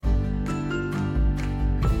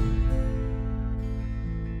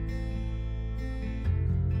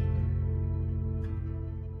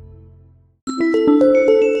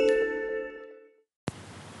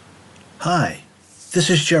This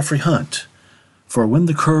is Jeffrey Hunt for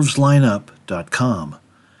WhenTheCurvesLineUp.com.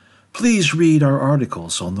 Please read our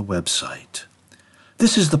articles on the website.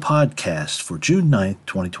 This is the podcast for June 9th,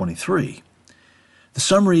 2023. The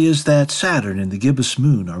summary is that Saturn and the gibbous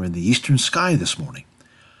moon are in the eastern sky this morning.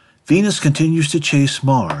 Venus continues to chase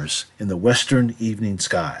Mars in the western evening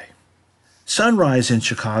sky. Sunrise in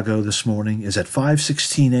Chicago this morning is at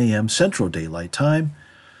 5:16 a.m. Central Daylight Time.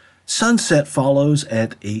 Sunset follows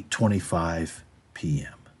at 8:25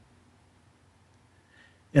 p.m.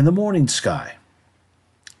 In the morning sky,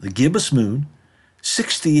 the gibbous moon,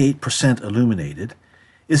 68% illuminated,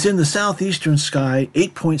 is in the southeastern sky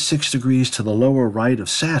 8.6 degrees to the lower right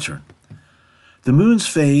of Saturn. The moon's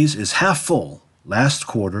phase is half full, last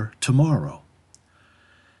quarter tomorrow.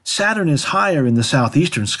 Saturn is higher in the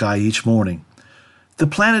southeastern sky each morning. The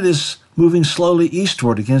planet is moving slowly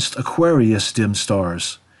eastward against Aquarius dim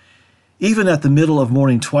stars. Even at the middle of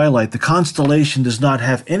morning twilight, the constellation does not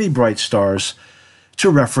have any bright stars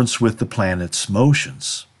to reference with the planet's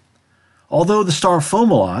motions. Although the star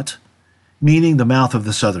Fomalhaut, meaning the mouth of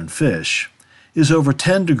the southern fish, is over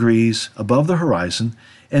 10 degrees above the horizon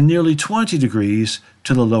and nearly 20 degrees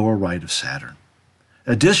to the lower right of Saturn.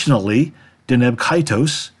 Additionally, Deneb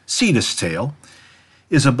Kaitos, Cetus tail,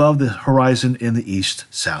 is above the horizon in the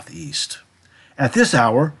east-southeast. At this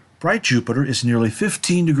hour, bright Jupiter is nearly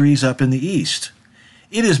 15 degrees up in the east.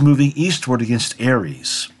 It is moving eastward against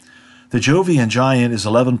Aries. The Jovian giant is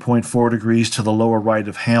 11.4 degrees to the lower right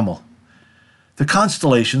of Hamel, the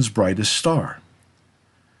constellation's brightest star.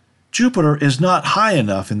 Jupiter is not high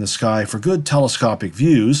enough in the sky for good telescopic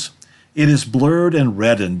views. It is blurred and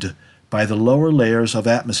reddened by the lower layers of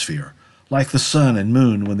atmosphere, like the sun and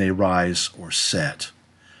moon when they rise or set.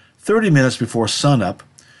 30 minutes before sunup,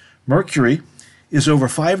 Mercury is over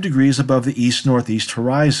 5 degrees above the east-northeast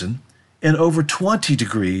horizon and over 20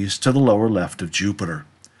 degrees to the lower left of Jupiter.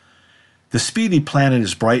 The speedy planet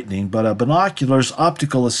is brightening, but a binocular's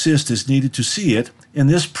optical assist is needed to see it in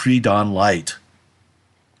this pre-dawn light.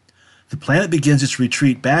 The planet begins its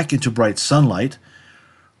retreat back into bright sunlight,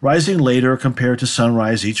 rising later compared to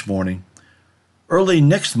sunrise each morning. Early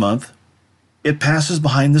next month, it passes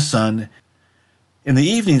behind the sun. In the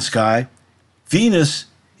evening sky, Venus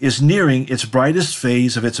is nearing its brightest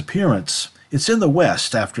phase of its appearance. It's in the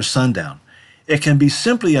west after sundown. It can be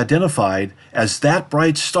simply identified as that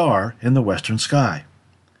bright star in the western sky.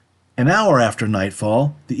 An hour after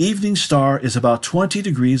nightfall, the evening star is about 20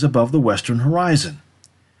 degrees above the western horizon.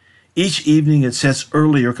 Each evening it sets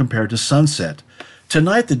earlier compared to sunset.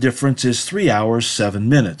 Tonight the difference is 3 hours, 7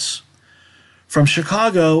 minutes. From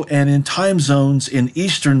Chicago and in time zones in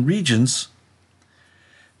eastern regions,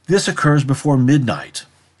 this occurs before midnight.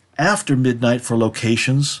 After midnight for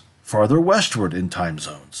locations farther westward in time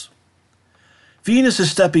zones. Venus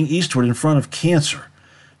is stepping eastward in front of Cancer,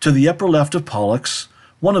 to the upper left of Pollux,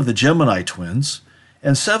 one of the Gemini twins,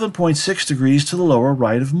 and 7.6 degrees to the lower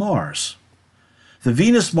right of Mars. The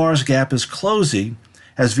Venus-Mars gap is closing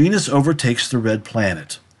as Venus overtakes the red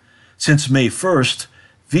planet. Since May 1st,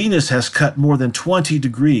 Venus has cut more than 20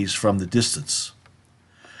 degrees from the distance.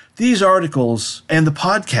 These articles and the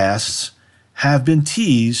podcasts have been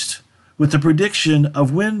teased with the prediction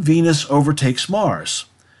of when Venus overtakes Mars,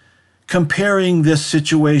 comparing this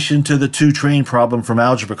situation to the two-train problem from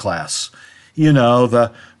algebra class. You know,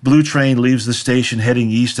 the blue train leaves the station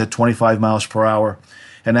heading east at 25 miles per hour.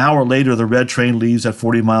 An hour later, the red train leaves at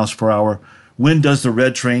 40 miles per hour. When does the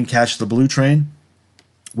red train catch the blue train?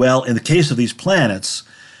 Well, in the case of these planets,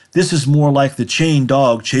 this is more like the chained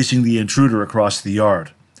dog chasing the intruder across the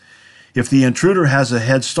yard. If the intruder has a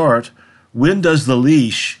head start, when does the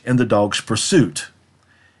leash end the dog's pursuit?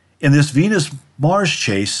 In this Venus-Mars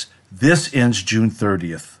chase, this ends June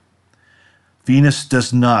 30th. Venus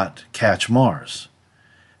does not catch Mars.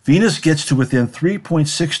 Venus gets to within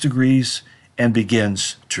 3.6 degrees and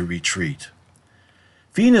begins to retreat.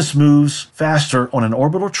 Venus moves faster on an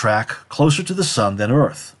orbital track closer to the Sun than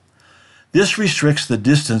Earth. This restricts the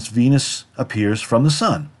distance Venus appears from the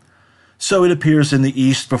Sun. So it appears in the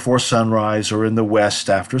east before sunrise or in the west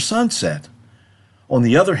after sunset. On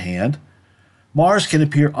the other hand, Mars can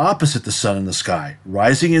appear opposite the Sun in the sky,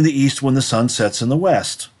 rising in the east when the Sun sets in the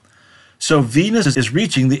west. So Venus is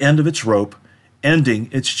reaching the end of its rope, ending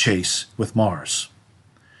its chase with Mars.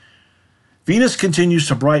 Venus continues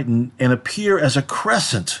to brighten and appear as a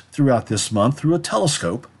crescent throughout this month through a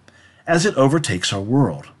telescope as it overtakes our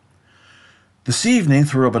world. This evening,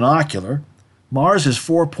 through a binocular, Mars is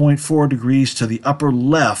 4.4 degrees to the upper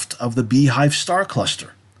left of the Beehive star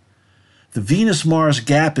cluster. The Venus-Mars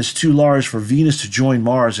gap is too large for Venus to join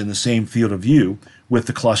Mars in the same field of view with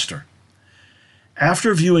the cluster.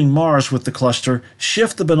 After viewing Mars with the cluster,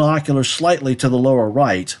 shift the binoculars slightly to the lower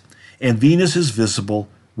right, and Venus is visible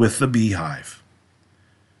with the beehive.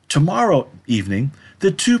 Tomorrow evening,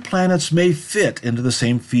 the two planets may fit into the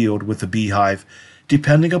same field with the beehive,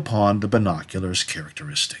 depending upon the binoculars'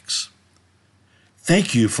 characteristics.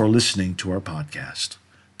 Thank you for listening to our podcast.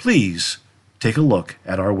 Please take a look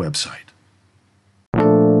at our website.